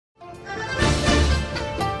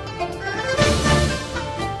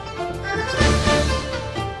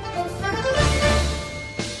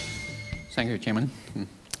Thank you, Chairman.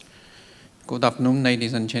 Good afternoon,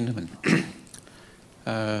 ladies and gentlemen.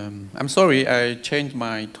 I'm sorry I changed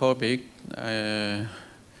my topic. The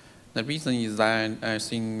reason is that I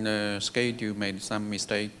think the schedule made some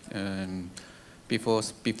mistake.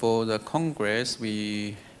 Before the Congress,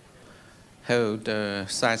 we held a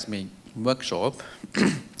seismic workshop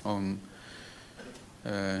on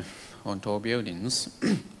tall buildings,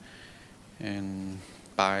 and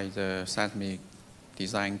by the seismic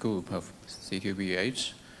design group of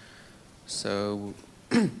CTBUH. So,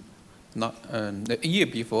 the year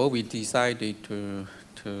before, we decided to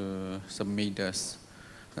submit a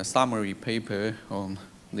summary paper on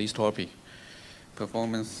this topic: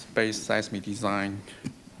 performance-based seismic design,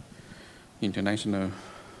 international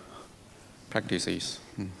practices.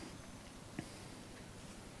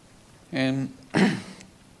 And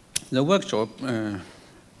the workshop,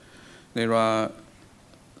 there are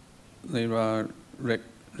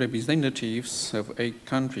representatives of 8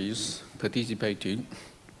 countries participated,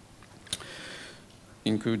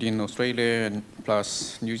 including Australia and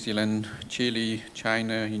plus New Zealand, Chile,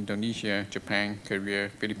 China, Indonesia, Japan, Korea,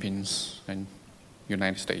 Philippines, and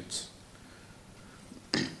United States.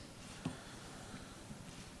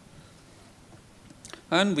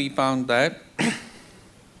 And we found that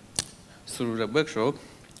through the workshop,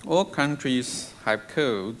 all countries have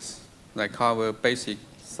codes that cover basic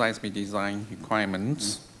seismic design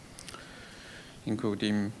requirements,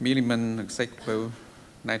 including minimum acceptable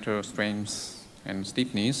lateral strength and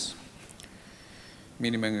stiffness,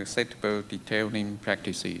 minimum acceptable detailing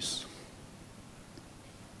practices.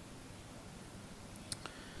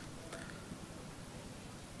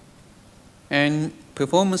 And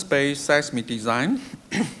performance-based seismic design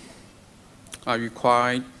are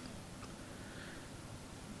required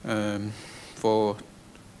for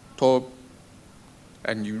tall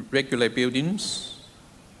and irregular buildings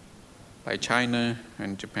by China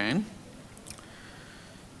and Japan.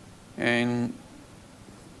 And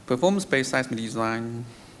performance-based seismic design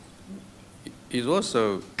is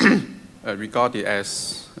also regarded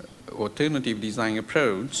as alternative design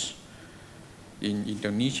approach in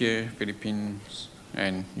Indonesia, Philippines,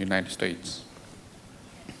 and United States.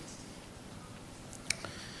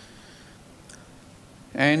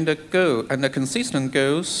 And the consistent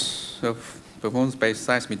goals of performance-based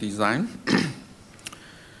seismic design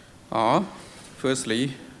are,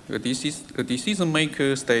 firstly, a decision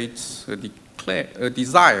maker states a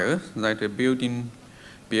desire that the building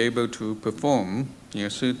be able to perform in a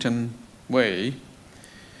certain way,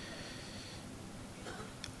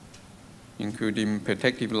 including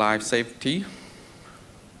protective life safety,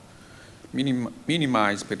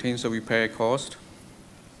 minimize potential repair cost,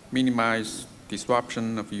 minimize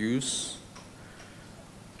disruption of use,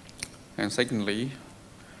 and secondly,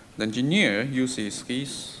 the engineer uses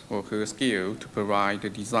his or her skill to provide a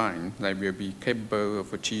design that will be capable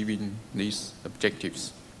of achieving these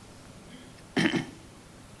objectives.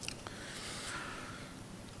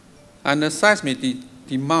 And the seismic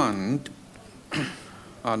demand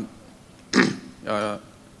are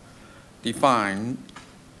defined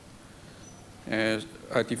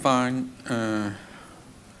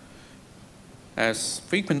as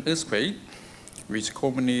frequent earthquake, which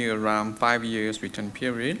commonly around 5 years return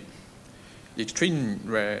period, extreme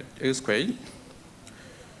rare earthquake,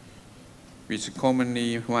 which is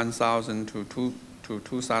commonly 1,000 to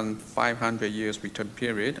 2,500 years return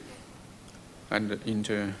period, and the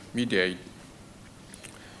intermediate,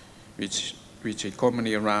 which is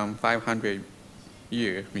commonly around 500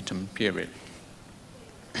 year return period.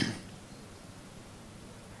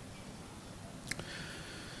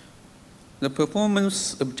 The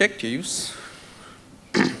performance objectives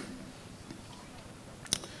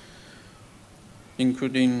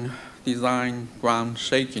including design ground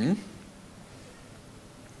shaking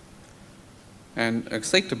and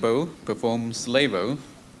acceptable performance level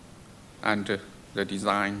and the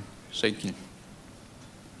design shaking.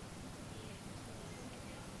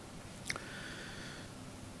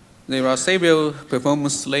 There are several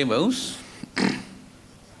performance levels.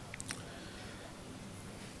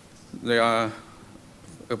 They are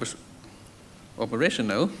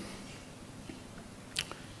operational,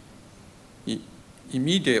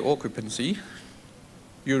 immediate occupancy,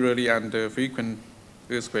 usually under frequent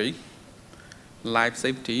earthquake, life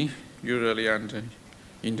safety, usually under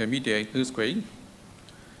intermediate earthquake,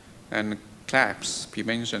 and collapse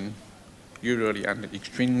prevention, usually under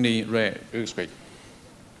extremely rare earthquake.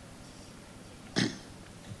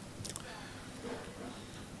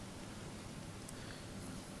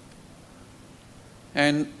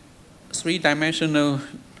 And three-dimensional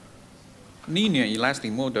linear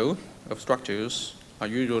elastic model of structures are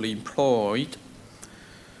usually employed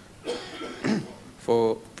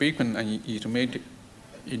for frequent and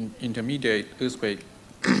intermediate earthquake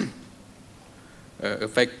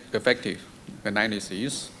effective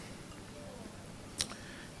analysis.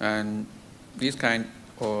 And this kind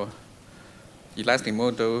of elastic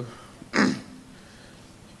model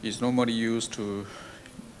is normally used to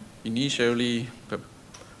initially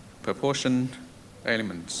proportion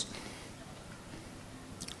elements.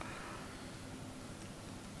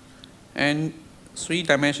 And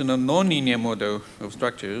three-dimensional nonlinear model of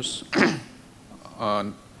structures are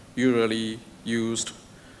usually used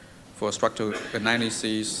for structural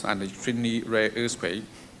analysis and extremely rare earthquake.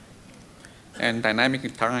 And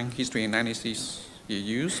dynamic time history analysis is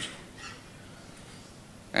used.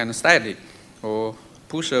 And static or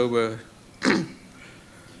pushover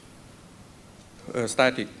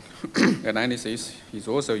static analysis is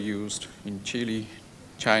also used in Chile,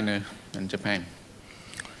 China, and Japan.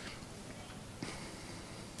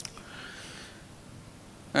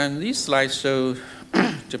 And these slides show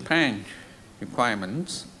Japan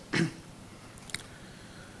requirements.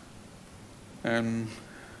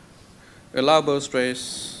 Allowable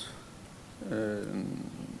stress and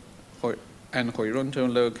horizontal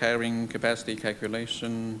load carrying capacity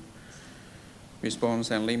calculation, response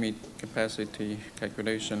and limit capacity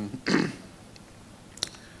calculation.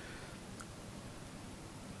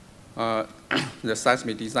 The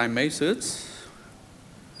seismic design methods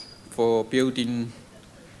for building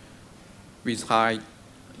with height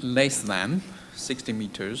less than 60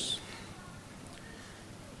 meters.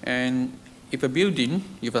 And if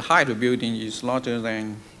the height of a building is larger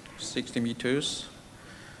than 60 meters,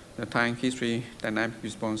 the time history dynamic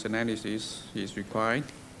response analysis is required.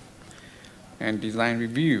 And design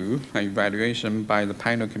review and evaluation by the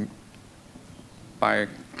panel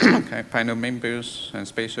members and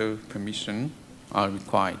special permission are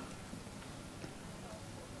required.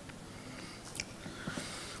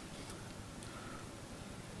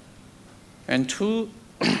 And two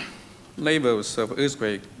levels of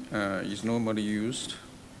earthquake is normally used.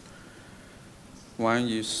 One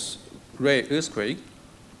is rare earthquake.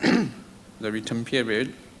 The return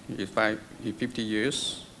period is 50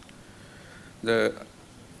 years. The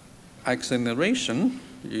acceleration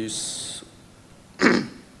is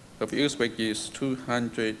of earthquake is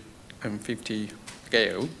 250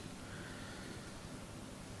 scale.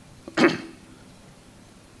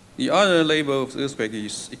 The other level of earthquake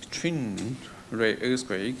is extreme rare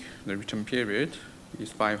earthquake. The return period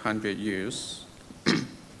is 500 years.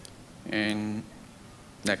 And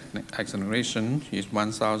the acceleration is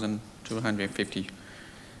 1,250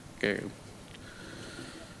 scale.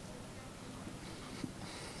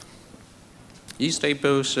 Each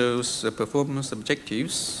table shows the performance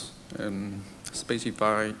objectives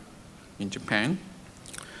specified in Japan.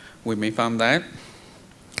 We may find that.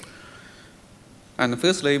 And the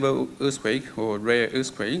first level earthquake or rare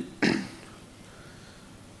earthquake,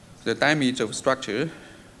 the damage of structure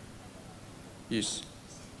is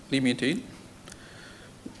limited.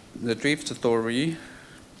 The drift story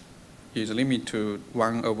is limited to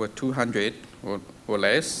 1/200 or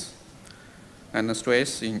less. And the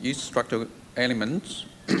stress in each structural element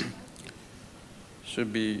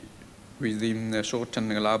should be within the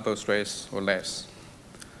short-term allowable stress or less.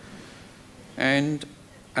 And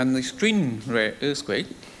an extreme rare earthquake,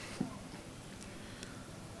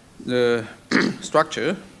 the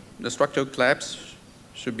structural collapse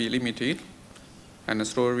should be limited, and the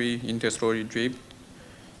inter-story drift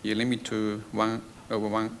is limited to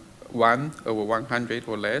 1/100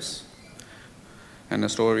 or less, and the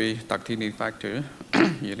story ductility factor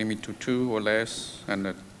is limited to 2 or less, and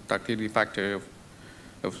the ductility factor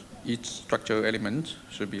of each structural element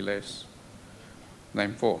should be less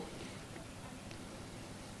than 4.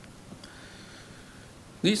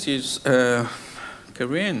 This is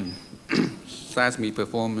Korean seismic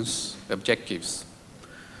performance objectives.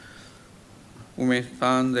 We may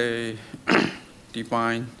find they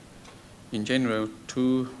define in general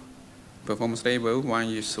 2 performance levels. One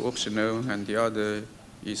is optional and the other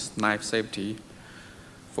is life safety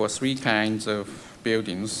for 3 kinds of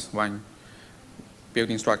buildings,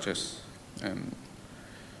 building structures.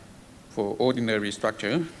 For ordinary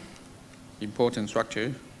structure, important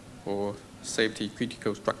structure, or safety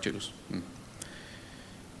critical structures.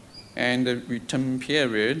 And the return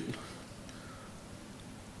period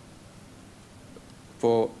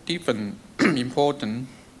for different important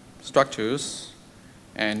structures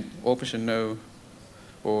and optional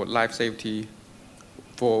or life safety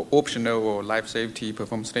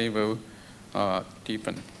performance level are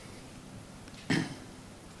different.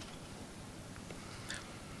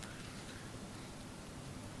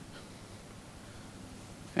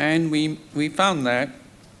 And we found that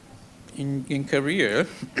in Korea,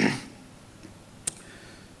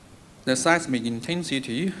 the seismic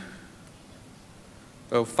intensity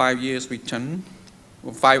of 5 years return,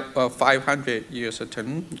 or 500 years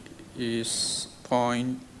return, is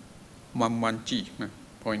 0.11 G,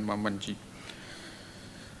 0.11 G.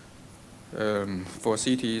 For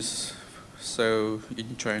cities, so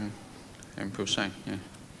Incheon and Busan. Yeah.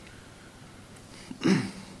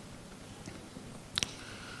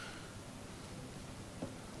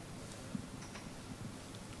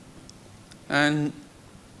 And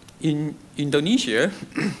in Indonesia,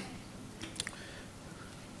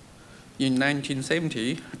 in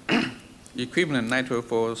 1970, equivalent natural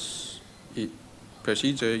force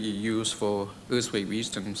procedure is used for earthquake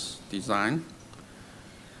resistance design.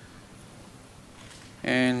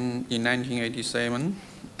 And in 1987,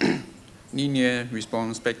 linear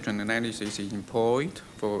response spectrum analysis is employed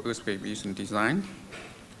for earthquake resistance design.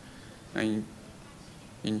 And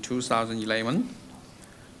in 2011,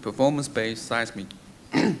 performance-based seismic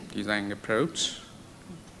design approach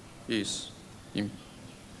is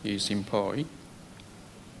employed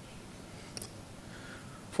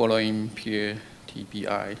following peer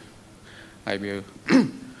TPI. I will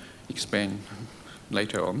explain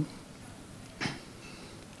later on.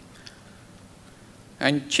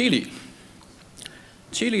 And Chile.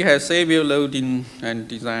 Chile has several loading and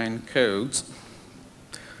design codes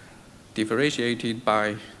differentiated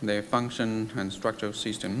by their function and structural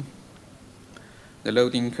system. The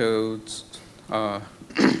loading codes are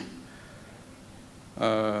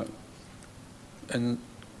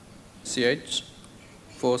NCH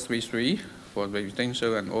 433 for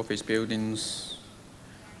residential and office buildings,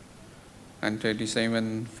 and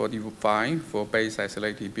 3745 for base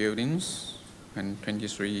isolated buildings, and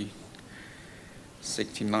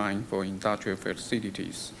 2369 for industrial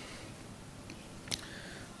facilities.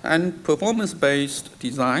 And performance-based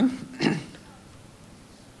design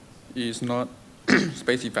is not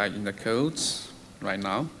specified in the codes right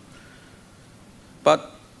now,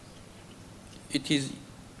 but it is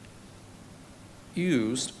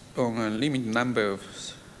used on a limited number of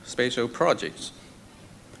spatial projects,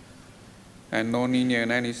 and nonlinear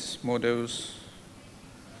analysis models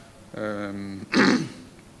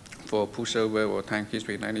for pushover or time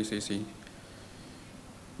history analysis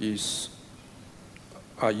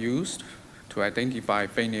are used to identify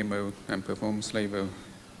failure mode and performance level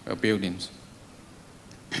of buildings.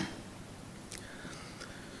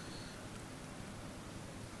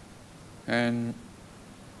 And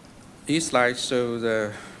these slides show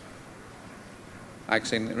the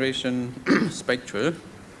acceleration spectra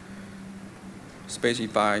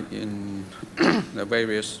specified in the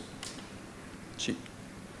various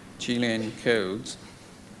Chilean codes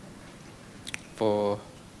for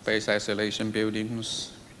base isolation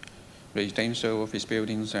buildings, residential office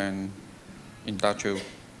buildings, and industrial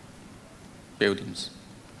buildings.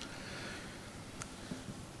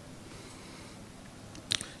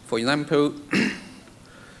 For example,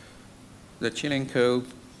 the Chilean code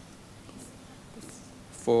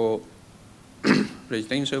for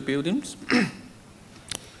residential buildings,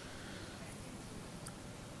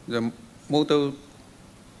 the model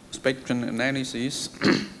spectrum analysis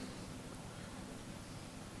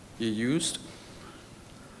is used,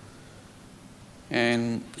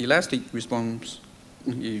 and elastic response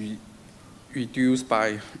is reduced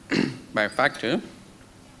by a factor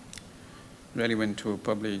relevant to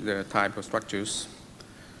probably the type of structures.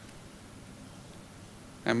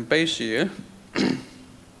 And base shear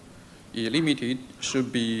is limited,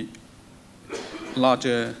 should be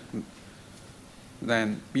larger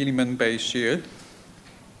than minimum base shear,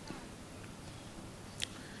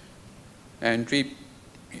 and drip,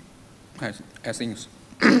 I think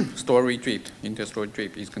story drip, inter-story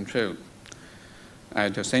drip is controlled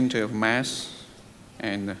at the center of mass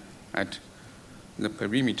and at the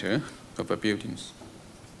perimeter of the buildings.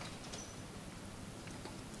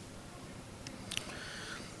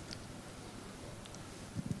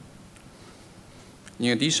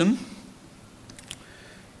 In addition,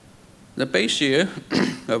 the base shear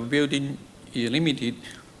of a building is limited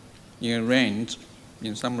in a range,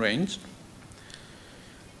 in some range.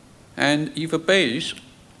 And if a base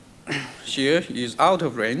shear is out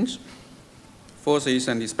of range, forces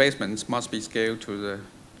and displacements must be scaled to the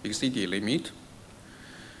exceeded limit.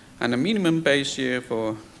 And the minimum base shear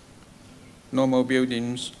for normal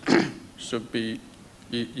buildings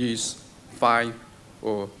is 5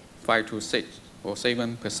 or 5 to 6 or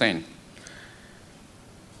 7%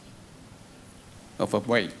 of a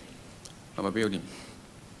weight of a building.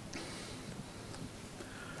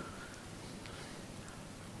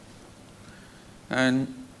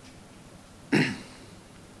 And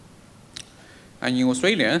And in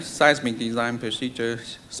Australia, seismic design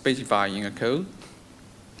procedures specified in a code.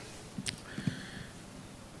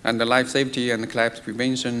 And the life safety and collapse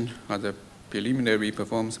prevention are the preliminary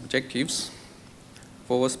performance objectives.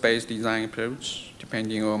 Force-based design approach,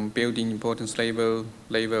 depending on building importance level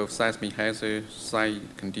of seismic hazard,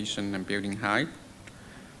 site condition, and building height.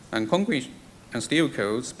 And concrete and steel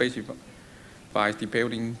code specifies the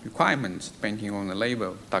building requirements depending on the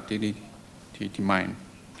level of ductility demand.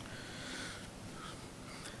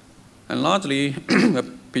 And largely a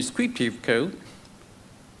prescriptive code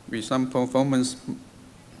with some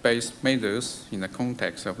performance-based measures in the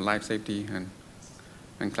context of life safety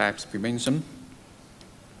and collapse prevention.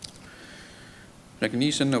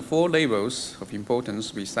 Recognition of 4 levels of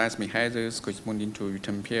importance with seismic hazards corresponding to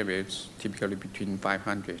return periods, typically between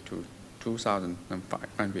 500 to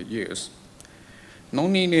 2,500 years.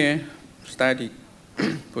 Nonlinear static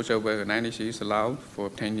pushover analysis allowed for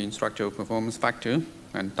obtaining structural performance factor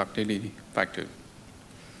and ductility factor.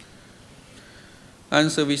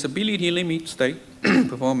 And serviceability limit state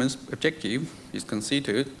performance objective is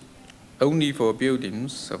considered only for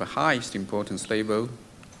buildings of the highest importance level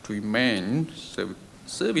to remain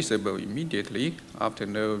serviceable immediately after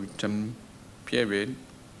no return period,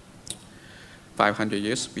 500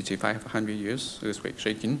 years, which is 500 years earthquake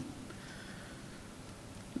shaking.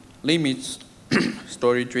 Limits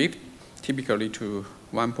story drift typically to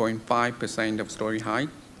 1.5% of story height,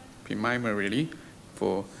 primarily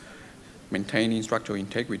for maintaining structural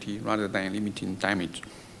integrity rather than limiting damage.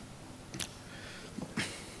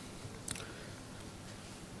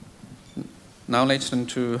 Now let's turn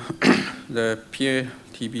to the peer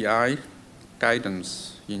TBI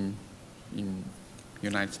guidance in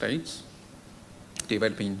United States,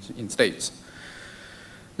 developing in states.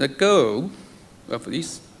 The goal of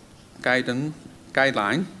this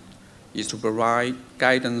guideline is to provide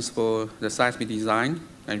guidance for the seismic design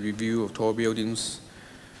and review of tall buildings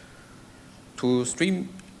to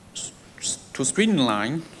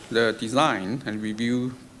streamline the design and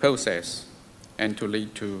review process and to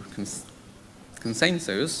lead to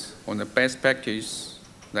consensus on the best practice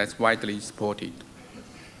that's widely supported.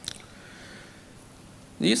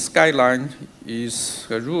 This guideline is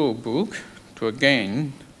a rule book to a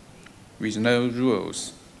game with no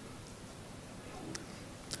rules.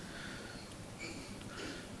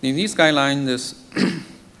 In this guideline,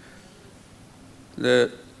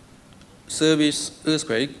 the service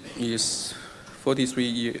earthquake is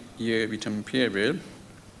 43-year return period,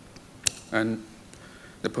 and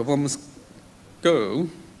the performance goal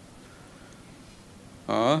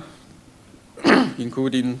are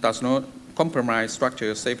including does not compromise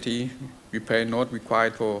structure safety, repair not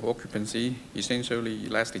required for occupancy, essentially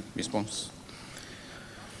elastic response.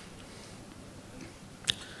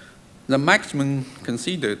 The maximum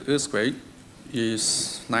considered earthquake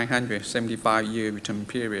is 975-year return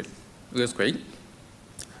period earthquake.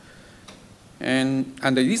 And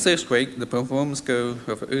under this earthquake, the performance goal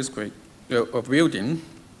of earthquake of building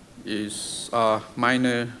is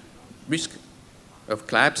minor risk of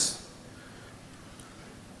collapse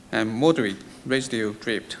and moderate residual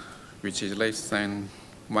drift, which is less than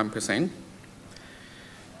 1%.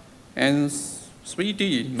 And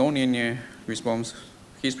 3D nonlinear response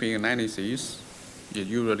history analysis is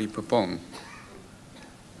usually performed.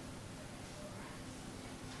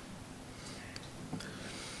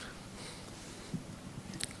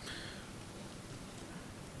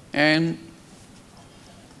 And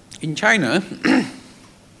in China,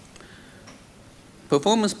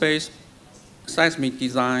 performance-based seismic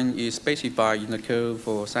design is specified in the code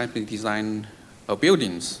for seismic design of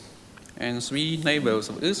buildings. And 3 levels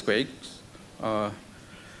of earthquakes are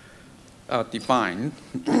defined,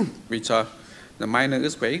 which are the minor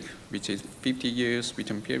earthquake, which is 50 years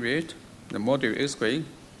return period, the moderate earthquake,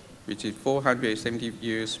 which is 470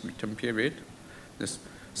 years return period, the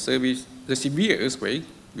severe earthquake,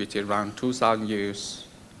 which is around 2,000 years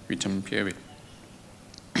return period.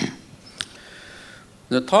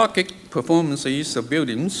 The target performances of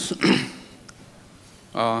buildings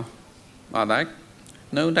are like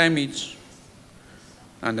no damage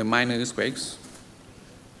under minor earthquakes.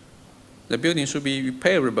 The building should be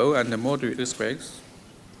repairable under moderate earthquakes,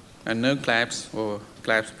 and no collapse or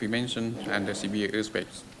collapse prevention under severe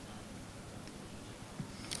earthquakes.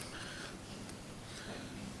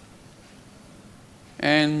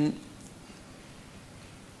 And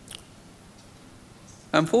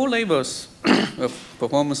 4 levels of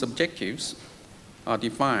performance objectives are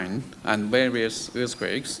defined on various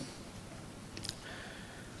earthquakes.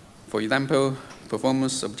 For example,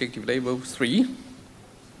 performance objective level 3,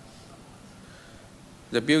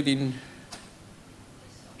 the building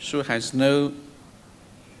should have no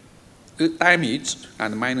damage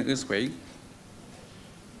and minor earthquake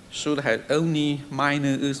should have only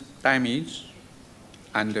minor damage,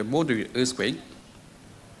 and the moderate earthquake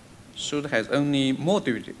should have only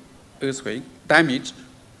moderate earthquake damage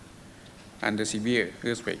and the severe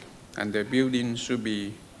earthquake, and the building should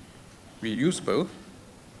be reusable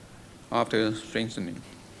after strengthening.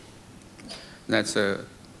 That's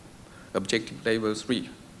objective level 3,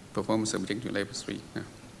 performance objective level 3. Yeah.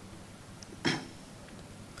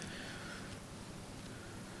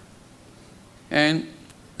 And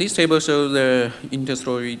this table shows the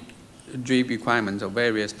interstory drift requirements of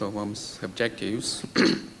various performance objectives.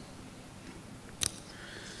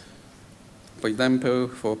 For example,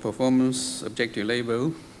 for performance objective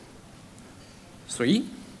level 3,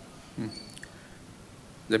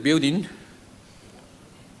 the building,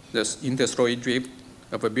 the interstory drift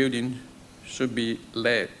of a building should be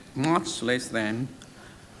much less than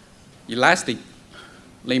elastic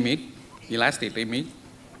limit,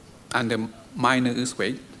 and the minor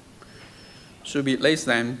earthquake should be less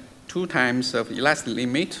than 2 times of elastic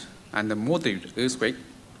limit, and the moderate earthquake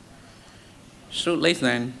should less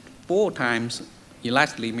than 4 times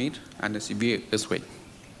elastic limit and the severe earthquake.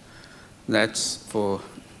 That's for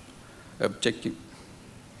objective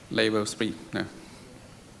level 3.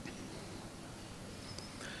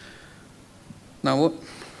 Now,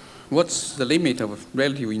 what's the limit of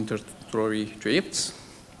relative interstory drifts?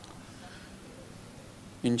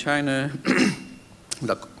 In China,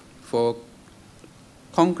 for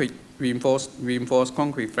concrete reinforced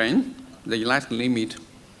concrete frame, the elastic limit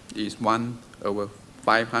is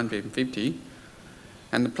 1/550,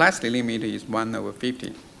 and the plastic limit is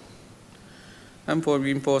 1/50. And for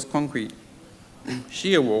reinforced concrete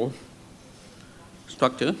shear wall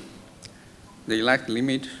structure, the elastic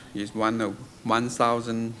limit is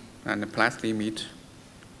 1/1000, and the plastic limit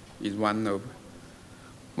is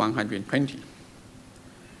 1/120.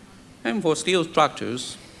 And for steel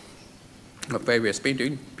structures of various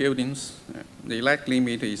buildings, the elastic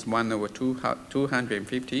limit is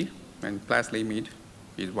 1/250, and plastic limit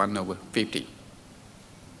is 1/50.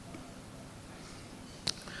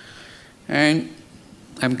 And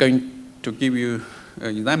I'm going to give you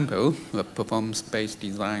an example of performance-based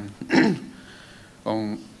design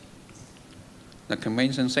on the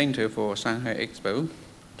Convention Center for Shanghai Expo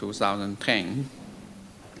 2010.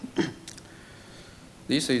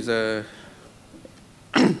 This is a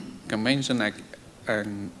convention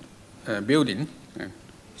building,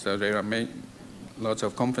 so there are lots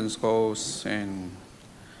of conference halls and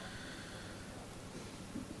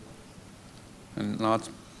lots.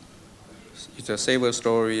 It's a several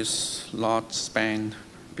stories, large span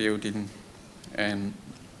building, and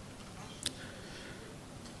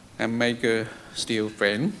a major steel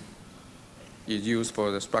frame is used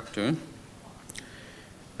for the structure.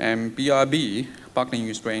 And BRB, buckling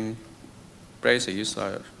restraint braces,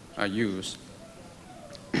 are used.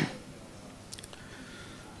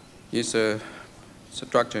 It's a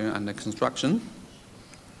structure under construction,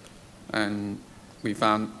 and we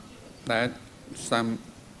found that some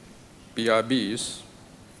BRBs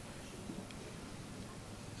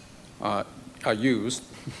are used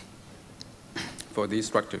for this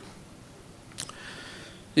structure.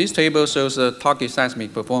 This table shows the target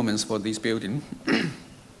seismic performance for this building.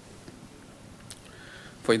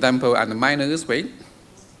 For example, at the minor earthquake,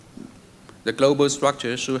 the global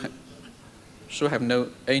structure should have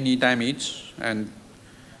no any damage, and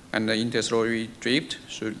the interstory drift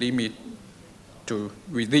should limit to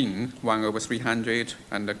within 1/300,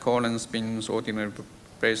 and the columns, pins, ordinary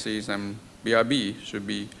braces, and BRB should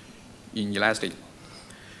be inelastic.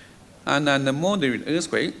 And then the moderate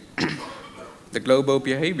earthquake, the global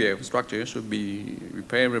behavior of structure should be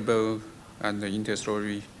repairable, and the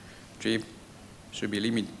interstory drift should be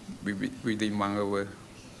limited within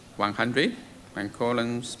 1/100, and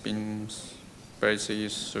columns, pins,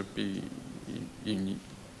 braces should be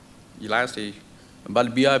inelastic,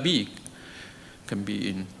 but BRB can be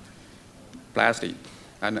in plastic.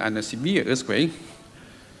 And a severe earthquake,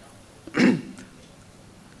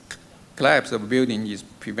 collapse of a building is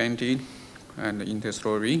prevented, and the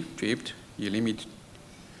interstory drift is limited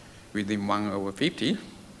within 1/50.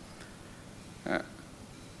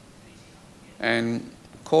 And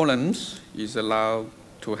columns is allowed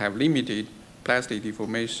to have limited plastic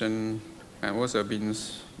deformation, and also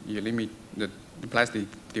means you limit the plastic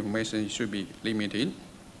deformation should be limited.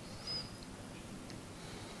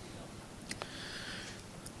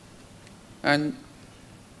 And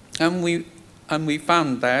we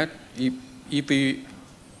found that if we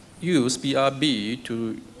use BRB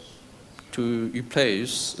to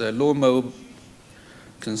replace the normal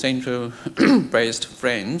concentric braced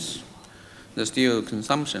frames, the steel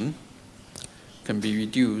consumption can be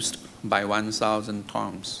reduced by 1,000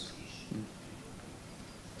 tons.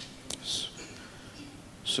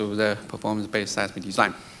 So the performance-based seismic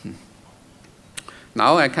design.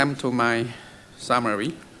 Now I come to my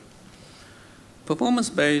summary.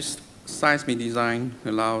 Performance-based seismic design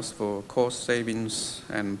allows for cost savings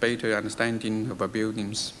and better understanding of a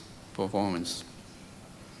building's performance.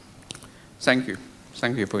 Thank you.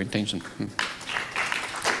 Thank you for your attention.